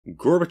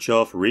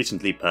Gorbachev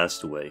recently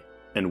passed away,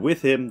 and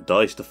with him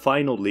dies the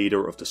final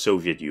leader of the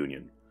Soviet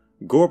Union.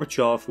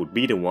 Gorbachev would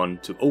be the one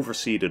to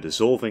oversee the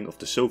dissolving of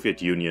the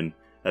Soviet Union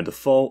and the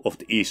fall of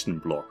the Eastern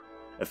Bloc,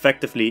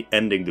 effectively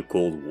ending the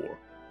Cold War.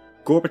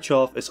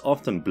 Gorbachev is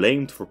often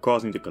blamed for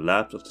causing the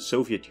collapse of the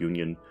Soviet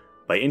Union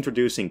by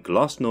introducing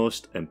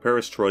Glasnost and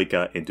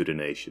Perestrojka into the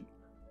nation.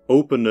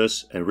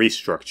 Openness and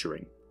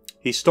restructuring.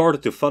 He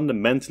started to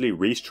fundamentally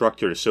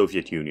restructure the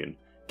Soviet Union,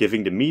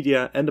 giving the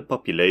media and the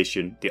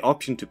population the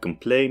option to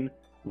complain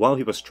while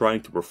he was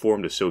trying to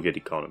reform the Soviet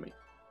economy.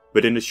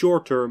 But in the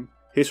short term,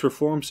 his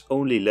reforms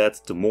only led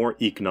to more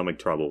economic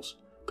troubles,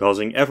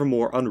 causing ever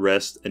more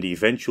unrest and the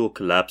eventual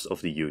collapse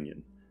of the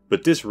Union.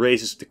 But this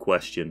raises the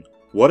question,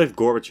 what if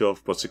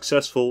Gorbachev was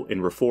successful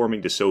in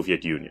reforming the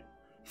Soviet Union?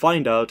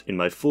 Find out in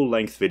my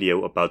full-length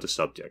video about the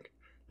subject.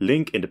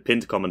 Link in the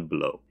pinned comment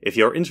below. If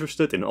you are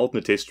interested in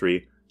alternate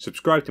history,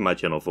 subscribe to my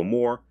channel for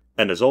more,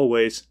 and as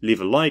always, leave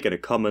a like and a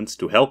comment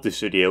to help this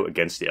video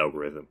against the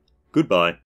algorithm. Goodbye.